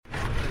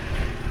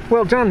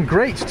Well, Dan,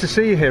 great to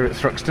see you here at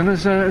Thruxton.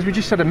 As we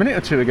just said a minute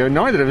or two ago,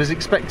 neither of us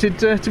expected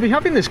to be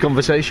having this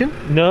conversation.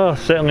 No,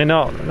 certainly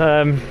not.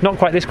 Not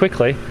quite this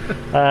quickly.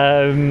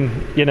 To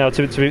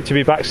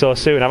be back so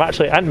soon. I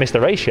hadn't missed a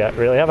race yet,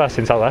 really, have I,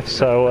 since I left?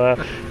 So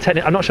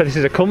I'm not sure this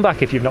is a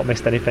comeback if you've not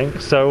missed anything.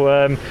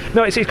 So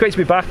no, it's great to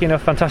be back.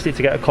 Fantastic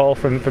to get a call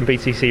from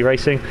BTC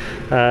Racing.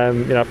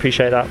 I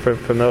appreciate that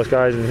from those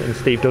guys and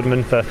Steve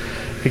Dudman for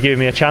giving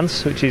me a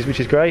chance, which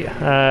is great.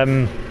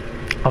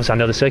 Obviously I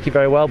know the circuit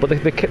very well, but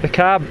the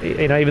car,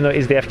 even though it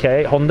is the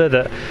FK8 Honda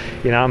that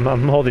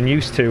I'm more than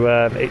used to,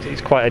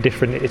 it's quite a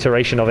different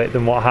iteration of it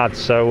than what I had.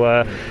 So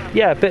a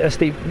bit of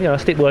steep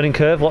learning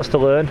curve, lots to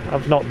learn.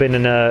 I've not been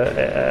in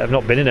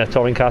a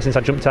touring car since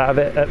I jumped out of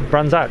it at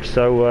Brands Hatch.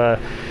 So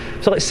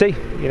let's see,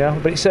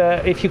 But it's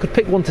if you could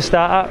pick one to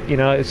start at,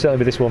 it'd certainly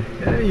be this one.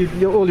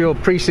 All your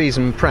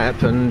pre-season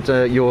prep and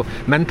your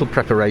mental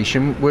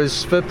preparation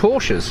was for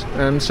Porsches,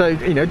 so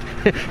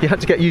you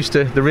had to get used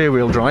to the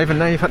rear-wheel drive, and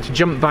now you've had to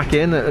jump back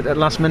in at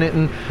last minute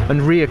and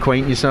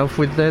reacquaint yourself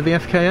with the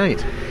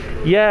FK8.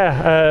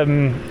 Yeah,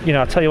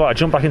 I tell you what, I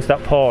jumped back into that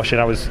Porsche,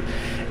 and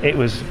it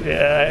was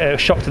a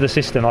shock to the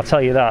system, I'll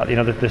tell you that.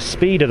 The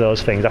speed of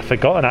those things, I've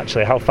forgotten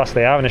actually how fast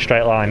they are in a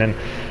straight line, and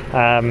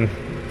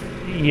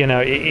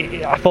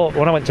I thought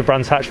when I went to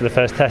Brands Hatch for the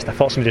first test, I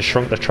thought somebody just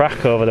shrunk the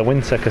track over the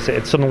winter because it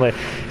had suddenly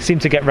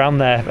seemed to get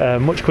round there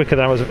much quicker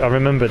than I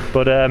remembered.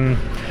 But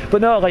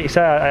no, like you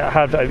say, I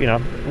had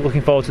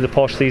looking forward to the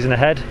Porsche season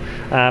ahead,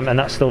 and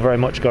that's still very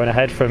much going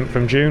ahead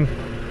from June.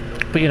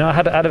 But I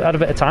had a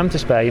bit of time to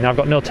spare. I've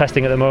got no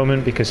testing at the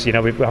moment because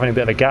we're having a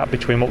bit of a gap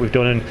between what we've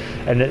done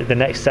and the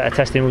next set of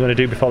testing we're going to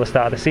do before the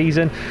start of the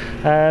season.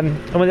 And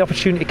when the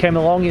opportunity came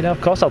along,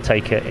 of course I'll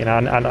take it. And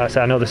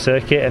I know the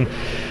circuit, and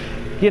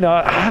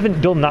I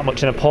haven't done that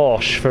much in a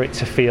Porsche for it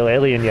to feel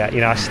alien yet.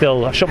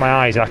 I've shut my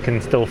eyes and I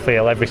can still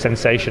feel every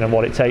sensation of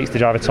what it takes to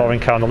drive a touring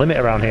car on the limit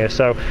around here.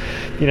 So,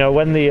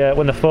 when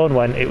the phone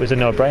went, it was a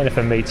no-brainer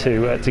for me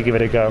to give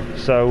it a go.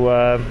 So,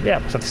 we'll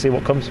have to see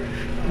what comes.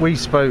 We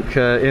spoke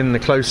in the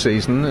close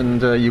season,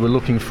 and you were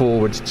looking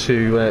forward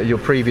to your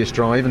previous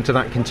drive and to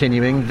that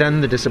continuing, then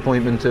the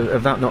disappointment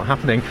of that not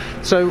happening.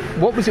 So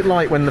what was it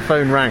like when the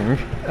phone rang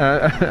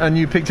and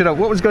you picked it up?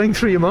 What was going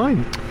through your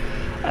mind?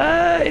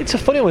 It's a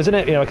funny one, isn't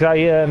it? Because I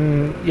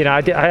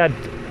had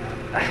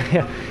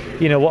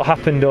what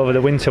happened over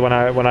the winter when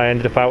I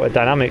ended up out at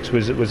Dynamics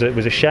was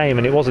a shame,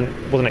 and it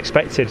wasn't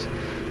expected.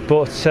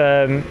 But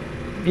then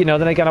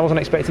again, I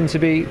wasn't expecting to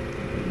be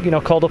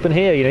called up in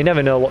here. You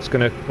never know what's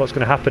going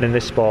to happen in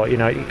this sport.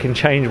 It can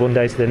change one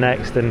day to the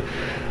next, and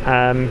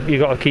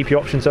you've got to keep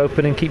your options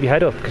open and keep your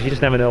head up because you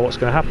just never know what's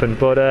going to happen.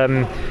 But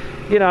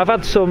I've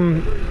had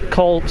some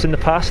call-ups in the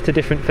past to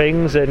different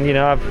things, and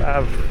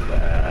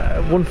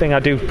one thing I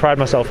do pride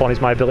myself on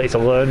is my ability to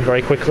learn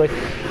very quickly.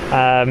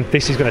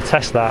 This is going to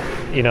test that,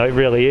 it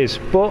really is.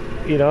 But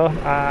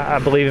I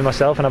believe in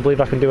myself, and I believe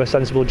I can do a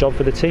sensible job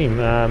for the team.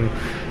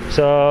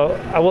 So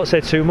I won't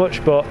say too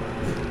much, but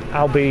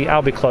I'll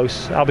be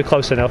close. I'll be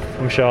close enough,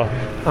 I'm sure.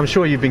 I'm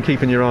sure you've been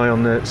keeping your eye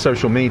on the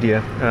social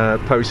media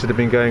posts that have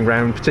been going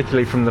around,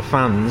 particularly from the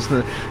fans,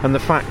 and the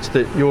fact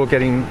that you're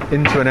getting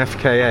into an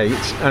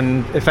FK8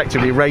 and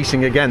effectively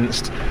racing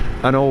against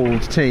an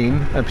old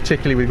team, and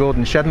particularly with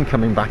Gordon Shedden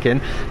coming back in.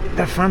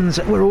 The fans,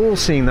 we're all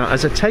seeing that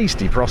as a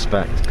tasty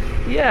prospect.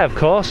 Yeah, of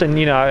course, and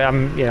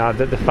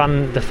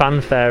the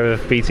fanfare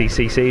of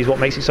BTCC is what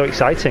makes it so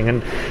exciting.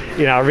 And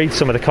I read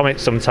some of the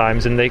comments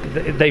sometimes, and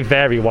they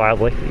vary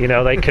wildly.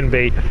 They can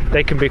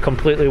be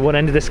completely one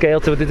end of the scale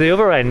to the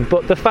other end.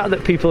 But the fact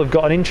that people have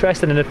got an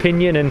interest and an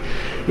opinion, and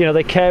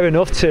they care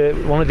enough to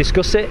want to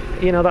discuss it,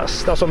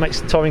 that's what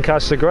makes touring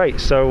cars so great.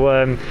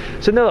 So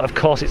no, of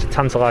course it's a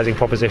tantalising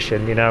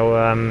proposition.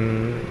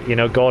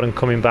 Gordon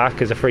coming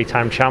back as a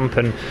three-time champ,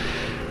 and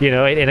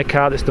in a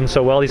car that's done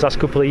so well these last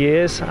couple of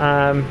years.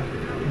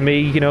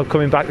 Me,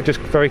 coming back just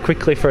very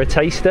quickly for a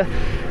taster.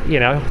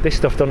 This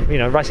stuff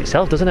writes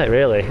itself, doesn't it?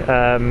 Really.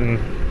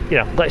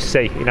 Let's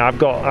see. I've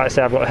got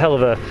a hell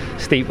of a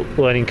steep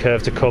learning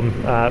curve to come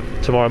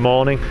tomorrow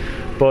morning.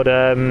 But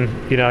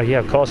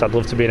of course, I'd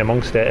love to be in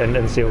amongst it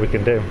and see what we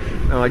can do.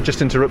 I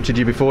just interrupted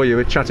you before. You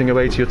were chatting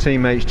away to your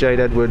teammates Jade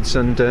Edwards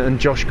and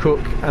Josh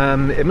Cook.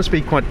 It must be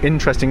quite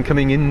interesting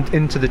coming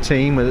into the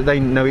team, whether they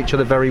know each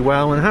other very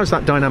well. And how's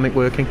that dynamic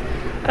working?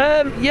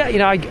 I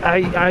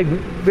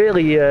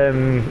really,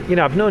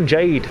 I've known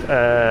Jade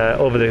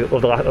over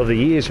the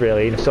years,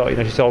 really. So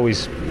she's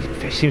always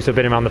seems to have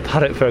been around the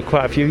paddock for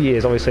quite a few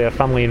years. Obviously, her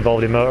family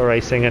involved in motor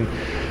racing, and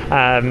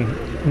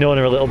known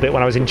her a little bit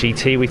when I was in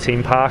GT with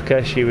Team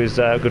Parker. She was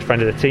a good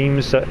friend of the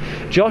team's.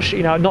 Josh,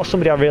 not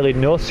somebody I really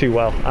know too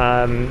well.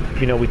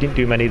 We didn't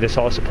do many of the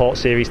sort of support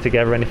series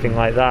together or anything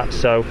like that.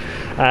 So,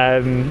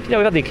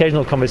 we've had the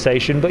occasional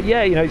conversation. But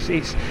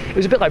it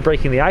was a bit like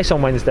breaking the ice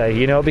on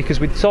Wednesday,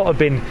 because we'd sort of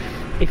been,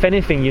 if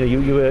anything,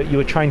 you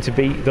were trying to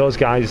beat those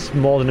guys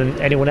more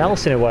than anyone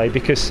else in a way,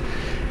 because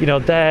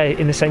they're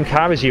in the same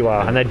car as you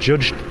are and they're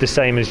judged the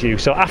same as you.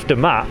 So after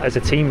Matt, as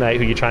a teammate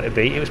who you're trying to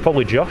beat, it was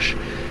probably Josh,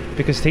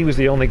 because he was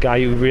the only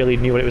guy who really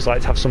knew what it was like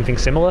to have something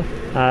similar.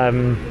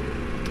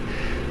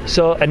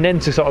 So, and then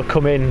to sort of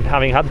come in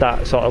having had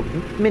that sort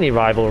of mini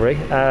rivalry,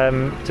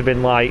 to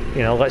been like,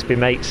 let's be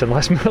mates and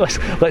let's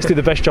do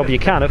the best job you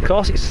can. Of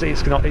course, it's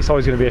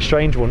always going to be a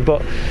strange one,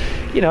 but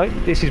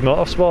this is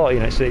motorsport.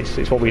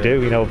 It's what we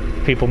do.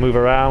 People move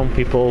around,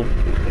 people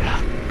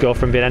go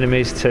from being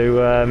enemies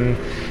to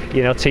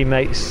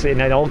teammates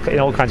in all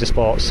kinds of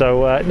sports.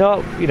 So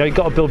you've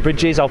got to build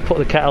bridges. I'll put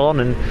the kettle on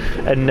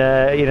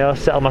and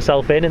settle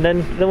myself in, and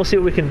then we'll see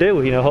what we can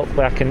do.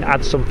 Hopefully I can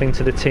add something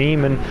to the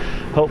team, and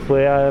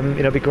hopefully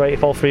it'd be great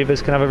if all three of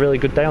us can have a really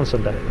good day on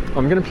Sunday.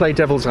 I'm going to play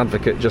devil's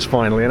advocate just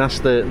finally and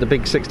ask the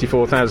big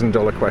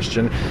 $64,000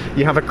 question.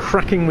 You have a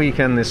cracking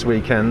weekend this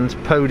weekend,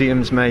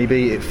 podiums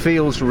maybe, it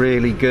feels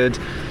really good.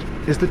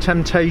 Is the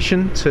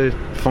temptation to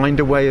find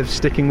a way of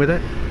sticking with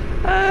it?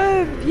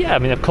 Yeah,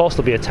 of course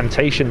there'll be a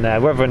temptation there,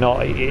 whether or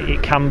not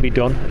it can be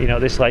done.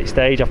 At this late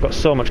stage, I've got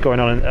so much going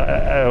on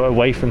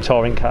away from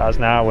touring cars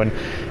now, and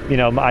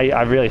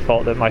I really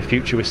thought that my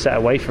future was set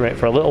away from it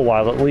for a little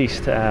while at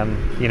least.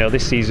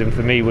 This season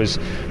for me was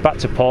back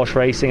to Porsche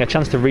racing, a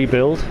chance to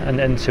rebuild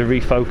and to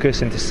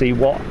refocus and to see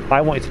what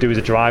I wanted to do as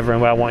a driver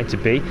and where I wanted to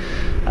be.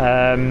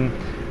 And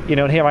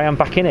here I am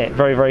back in it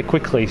very, very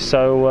quickly.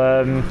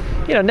 So,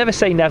 never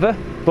say never,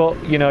 but,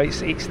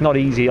 it's not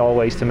easy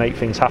always to make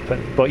things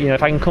happen. But,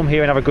 if I can come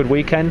here and have a good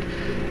weekend,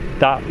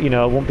 that,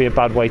 won't be a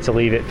bad way to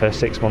leave it for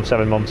 6 months,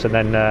 7 months, and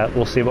then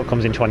we'll see what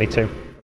comes in 22.